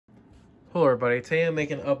Hello everybody, today I'm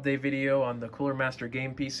making an update video on the Cooler Master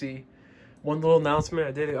game PC. One little announcement,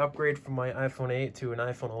 I did an upgrade from my iPhone 8 to an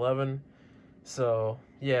iPhone 11. So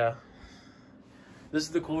yeah, this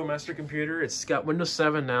is the Cooler Master computer. It's got Windows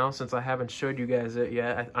 7 now, since I haven't showed you guys it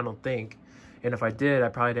yet, I don't think. And if I did, I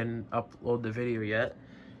probably didn't upload the video yet.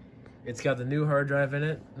 It's got the new hard drive in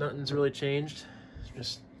it. Nothing's really changed.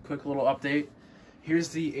 Just quick little update. Here's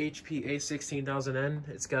the HP A16000N.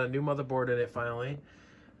 It's got a new motherboard in it finally.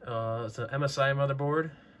 It's an MSI motherboard,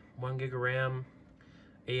 1 gig of RAM,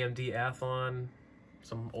 AMD Athlon,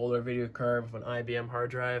 some older video card with an IBM hard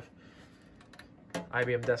drive,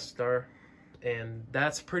 IBM Death Star, and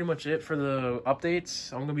that's pretty much it for the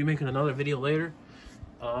updates. I'm gonna be making another video later.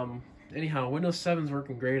 Anyhow, Windows 7 is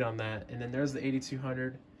working great on that, and then there's the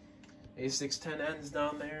 8200 A610Ns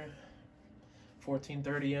down there,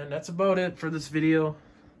 1430N. That's about it for this video,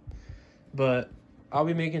 but I'll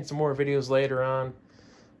be making some more videos later on.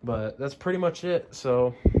 But that's pretty much it,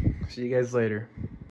 so see you guys later.